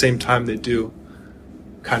 but at the same time, they do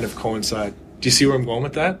kind of coincide. Do you see where I'm going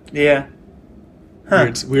with that? Yeah.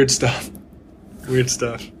 Huh. Weird stuff. Weird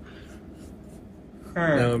stuff.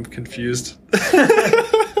 Now I'm confused.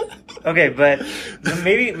 Okay, but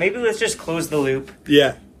maybe let's just close the loop.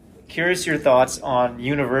 Yeah. Curious your thoughts on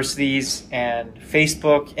universities and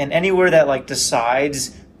Facebook and anywhere that, like,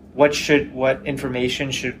 decides what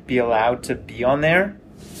information should be allowed to be on there?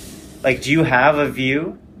 Like, do you have a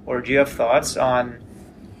view or do you have thoughts on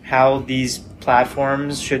how these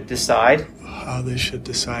platforms should decide? How they should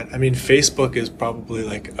decide. I mean, Facebook is probably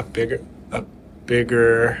like a bigger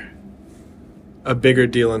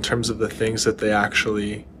deal in terms of the things that they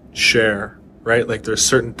actually share, right? Like there's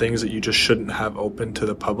certain things that you just shouldn't have open to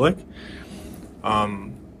the public.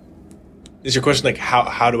 Is your question like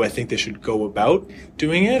how do I think they should go about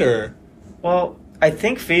doing it, or? Well, I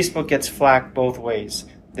think Facebook gets flack both ways.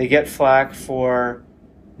 They get flack for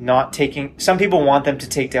not taking. Some people want them to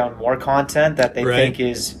take down more content that they think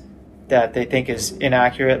is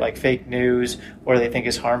inaccurate, like fake news, or they think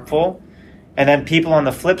is harmful. And then people on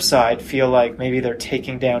the flip side feel like maybe they're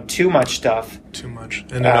taking down too much stuff. Too much.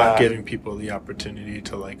 And they're not giving people the opportunity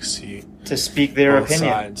to like see. To speak their both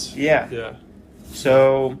opinion. Sides. Yeah. Yeah.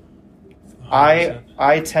 So 100%.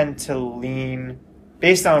 I tend to lean,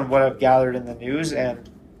 based on what I've gathered in the news, and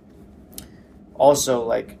also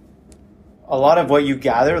like a lot of what you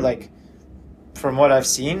gather, like from what I've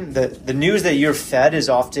seen, the news that you're fed is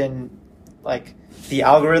often like the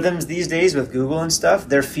algorithms these days with Google and stuff,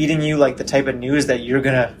 they're feeding you like the type of news that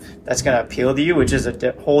that's gonna appeal to you, which is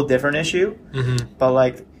a whole different issue. Mm-hmm. But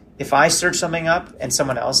like, if I search something up and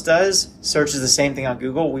someone else searches the same thing on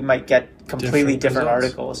Google, we might get completely different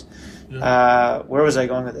articles. Yeah. Where was I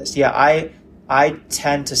going with this? Yeah, I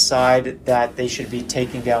tend to side that they should be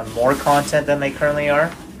taking down more content than they currently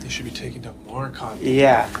are. They should be taking down more content.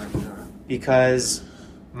 Yeah, because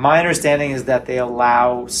my understanding is that they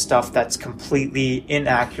allow stuff that's completely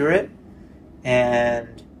inaccurate,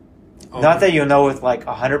 and not that you'll know with like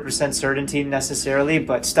 100% certainty necessarily,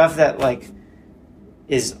 but stuff that like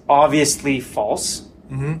is obviously false.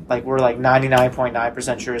 Mm-hmm. Like we're like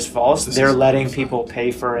 99.9% sure is false. They're letting people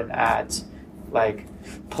pay for an ads, like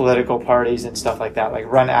political parties and stuff like that, like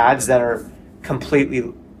run ads that are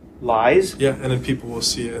completely lies. Yeah, and then people will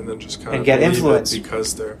see it and then just kind of get influenced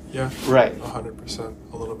because they're right 100%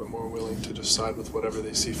 a little bit more willing to just side with whatever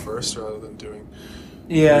they see first rather than doing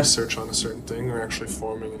research on a certain thing or actually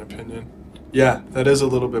forming an opinion. Yeah, that is a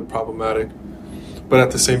little bit problematic. But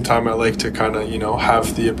at the same time, I like to kind of,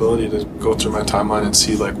 have the ability to go through my timeline and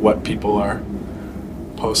see like what people are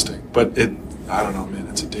posting. But I don't know, man,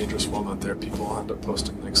 it's a dangerous world out there. People end up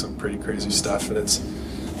posting like some pretty crazy stuff, and it's,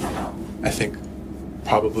 I think,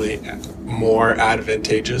 probably more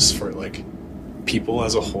advantageous for like people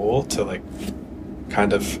as a whole to like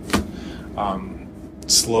kind of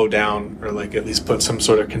slow down or like at least put some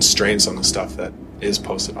sort of constraints on the stuff that is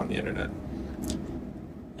posted on the internet.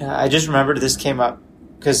 Yeah, I just remembered this came up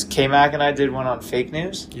because K-Mac and I did one on fake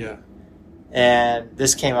news. Yeah. And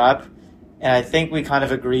this came up, and I think we kind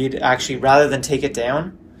of agreed, actually, rather than take it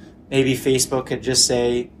down, maybe Facebook could just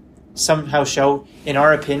say, somehow show, in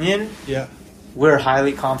our opinion, we're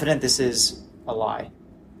highly confident this is a lie.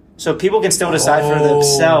 So people can still decide for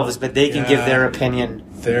themselves, but they can give their opinion.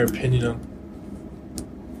 Their opinion on...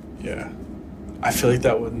 Yeah. I feel like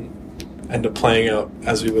that wouldn't end up playing out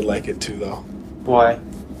as we would like it to, though. Why?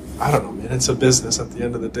 I don't know, man. It's a business at the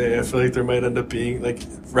end of the day. I feel like there might end up being, like,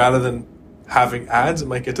 rather than having ads, it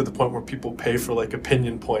might get to the point where people pay for, like,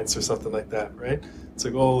 opinion points or something like that, right? It's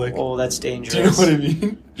like, oh, that's dangerous. Do you know what I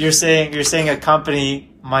mean? You're saying a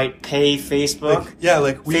company might pay Facebook?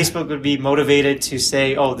 Facebook would be motivated to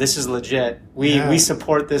say, oh, this is legit. We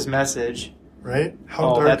support this message. Right?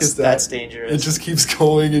 How dark is that? That's dangerous. It just keeps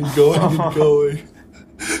going and going and going.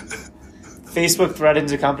 Facebook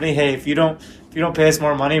threatens a company, hey, if you don't pay us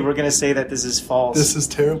more money, we're going to say that this is false. This is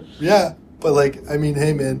terrible. Yeah, but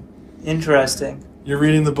hey, man. Interesting. You're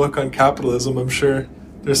reading the book on capitalism. I'm sure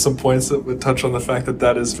there's some points that would touch on the fact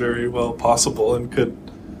that is very well possible and could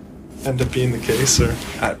end up being the case.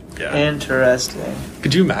 Interesting.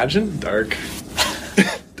 Could you imagine? Dark.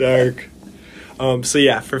 Dark. So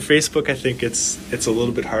yeah, for Facebook, I think it's a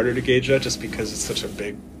little bit harder to gauge that just because it's such a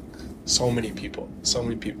big, so many people, so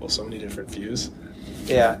many different views.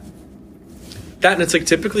 Yeah. That, and it's like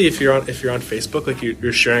typically if you're on Facebook, like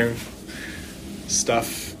you're sharing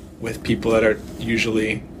stuff with people that are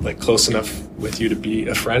usually like close enough with you to be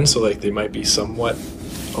a friend, so like they might be somewhat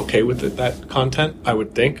okay with that content, I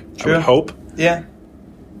would think. True. I would hope. Yeah.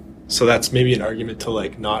 So that's maybe an argument to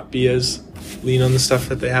like not be as lean on the stuff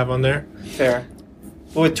that they have on there. Fair.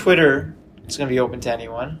 But with Twitter, it's going to be open to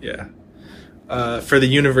anyone. Yeah. For the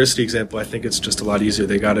university example, I think it's just a lot easier.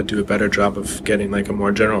 They got to do a better job of getting like a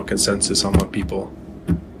more general consensus on what people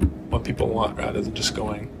want rather than just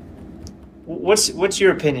going. What's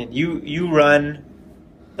your opinion? You run,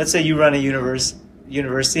 let's say you run a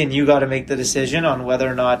university and you got to make the decision on whether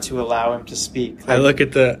or not to allow him to speak. I look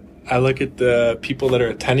at the I look at the people that are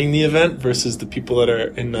attending the event versus the people that are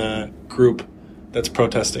in the group that's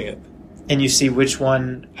protesting it. And you see which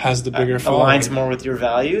one has the bigger following. Aligns more with your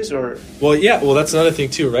values, or well, yeah. Well, that's another thing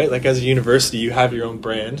too, right? Like as a university, you have your own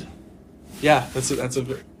brand. Yeah, that's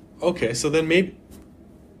a okay. So then maybe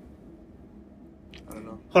I don't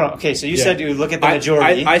know. Hold on. Okay, so you said you look at the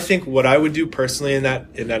majority. I think what I would do personally in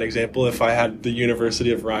that example, if I had the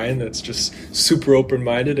University of Ryan that's just super open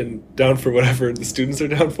minded and down for whatever the students are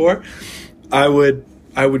down for, I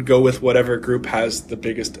would go with whatever group has the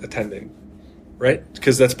biggest attending. Right?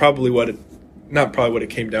 Because that's probably not probably what it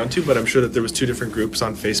came down to, but I'm sure that there was two different groups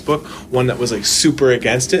on Facebook. One that was like super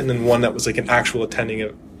against it, and then one that was like an actual attending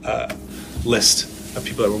list of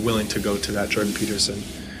people that were willing to go to that Jordan Peterson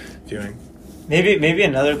viewing. Maybe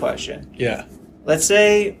another question. Yeah. Let's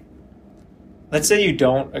say you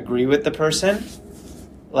don't agree with the person.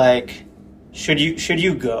 Like, should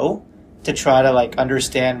you go to try to like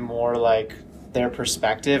understand more like their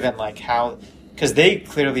perspective and like how, because they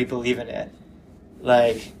clearly believe in it.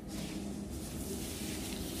 Like,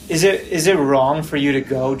 is it wrong for you to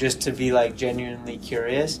go just to be like genuinely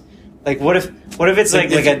curious? Like, what if it's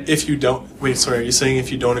if you don't wait? Sorry, are you saying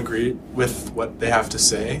if you don't agree with what they have to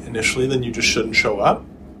say initially, then you just shouldn't show up?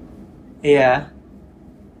 Yeah.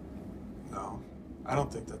 No, I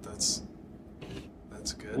don't think that's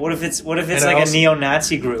good. What if it's like a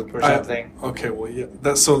neo-Nazi group or something? Okay, well, yeah,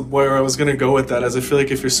 that's so where I was going to go with that. Is I feel like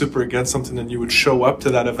if you're super against something, then you would show up to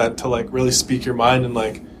that event to like really speak your mind and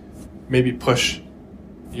like maybe push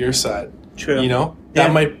your side. True. You know, Yeah.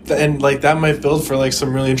 that might build for like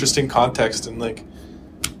some really interesting context and like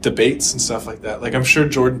debates and stuff like that. Like I'm sure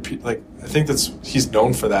Jordan, like I think he's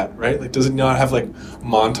known for that, right? Like does it not have like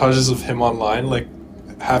montages of him online, like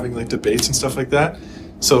having like debates and stuff like that?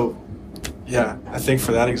 So yeah, I think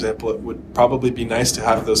for that example, it would probably be nice to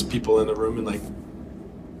have those people in the room and like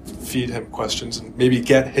feed him questions and maybe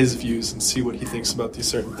get his views and see what he thinks about these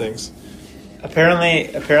certain things.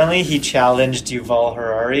 Apparently he challenged Yuval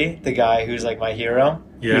Harari, the guy who's like my hero,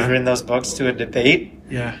 Yeah. who's written those books, to a debate.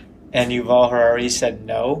 Yeah. And Yuval Harari said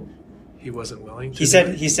no. He wasn't willing to.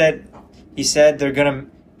 He said they're gonna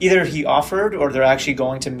either he offered or they're actually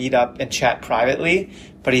going to meet up and chat privately,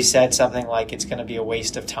 but he said something like it's gonna be a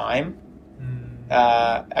waste of time.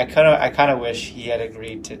 I kind of wish he had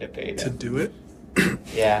agreed to debate to it. do it.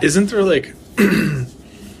 Yeah. Isn't there like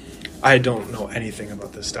I don't know anything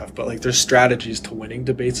about this stuff, but like there's strategies to winning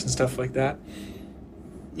debates and stuff like that.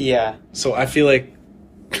 Yeah. So I feel like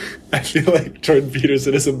Jordan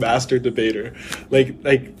Peterson is a master debater.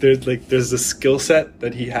 There's a skill set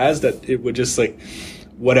that he has that it would just like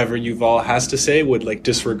whatever Yuval has to say would like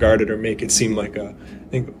disregard it or make it seem like I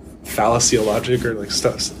think fallacy of logic or like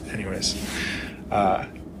stuff. Anyways,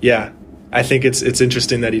 yeah, I think it's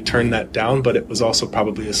interesting that he turned that down, but it was also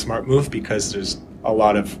probably a smart move because there's a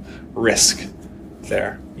lot of risk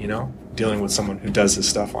there, you know, dealing with someone who does this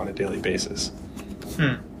stuff on a daily basis.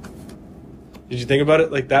 Did you think about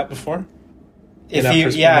it like that before?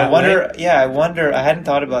 I wonder. I hadn't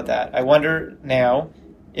thought about that. I wonder now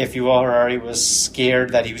if Yuval Harari was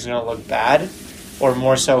scared that he was going to look bad, or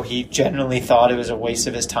more so he genuinely thought it was a waste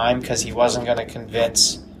of his time because he wasn't going to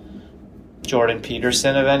convince Jordan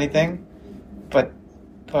Peterson of anything. But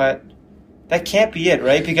that can't be it,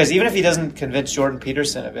 right? Because even if he doesn't convince Jordan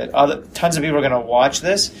Peterson of it, tons of people are going to watch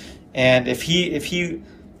this, and if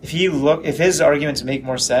his arguments make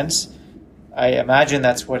more sense, I imagine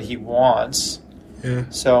that's what he wants. Yeah.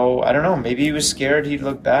 So I don't know. Maybe he was scared he'd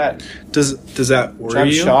look bad. Does that worry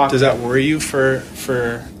you? Shocked. Does that worry you for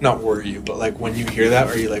not worry you, but like when you hear that,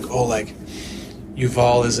 are you like, oh, like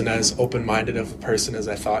Yuval isn't as open-minded of a person as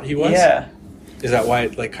I thought he was? Yeah. Is that why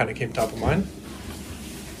it like kind of came top of mind?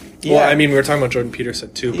 Yeah. Well, I mean, we were talking about Jordan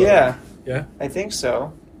Peterson too. But Yeah. Yeah. I think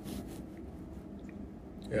so.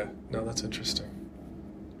 Yeah. No, that's interesting.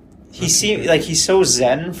 He seems like he's so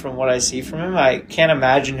zen from what I see from him. I can't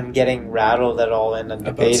imagine him getting rattled at all in a About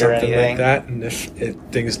debate or something anything. like that, and if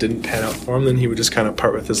things didn't pan out for him, then he would just kind of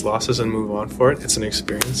part with his losses and move on for it. It's an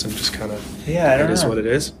experience, and just kind of Yeah, I don't it is know. what it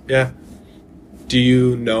is. Yeah. Do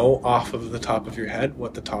you know off of the top of your head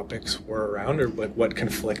what the topics were around, or like what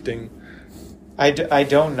conflicting? I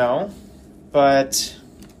don't know, but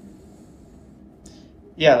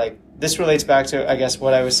yeah, like this relates back to I guess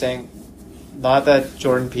what I was saying. Not that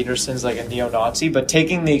Jordan Peterson's like a neo-Nazi, but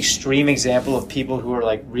taking the extreme example of people who are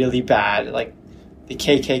like really bad, like the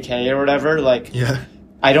KKK or whatever. Like, Yeah.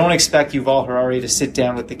 I don't expect Yuval Harari to sit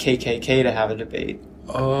down with the KKK to have a debate,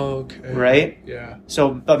 Okay. right? Yeah. So,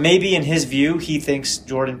 but maybe in his view, he thinks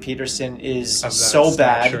Jordan Peterson is Of that so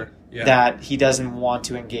stature, bad yeah. that he doesn't want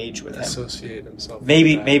to engage with him. Associate himself.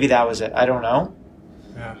 Maybe with that. that was it. I don't know.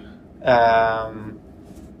 Yeah. I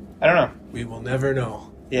don't know. We will never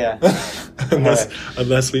know. Yeah.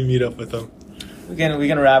 unless we meet up with them. We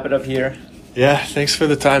can wrap it up here. Yeah, thanks for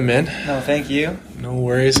the time, man. No, thank you. No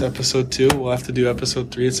worries. Episode 2. We'll have to do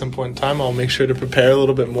episode 3 at some point in time. I'll make sure to prepare a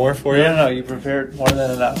little bit more for you. No, you prepared more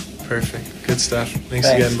than enough. Perfect. Good stuff. Thanks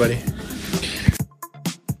again, buddy.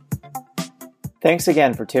 Thanks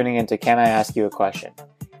again for tuning in to Can I Ask You a Question?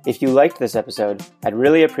 If you liked this episode, I'd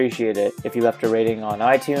really appreciate it if you left a rating on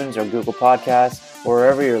iTunes or Google Podcasts or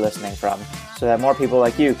wherever you're listening from so that more people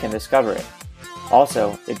like you can discover it.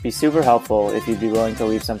 Also, it'd be super helpful if you'd be willing to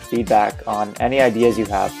leave some feedback on any ideas you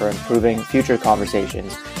have for improving future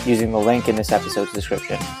conversations using the link in this episode's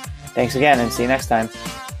description. Thanks again and see you next time.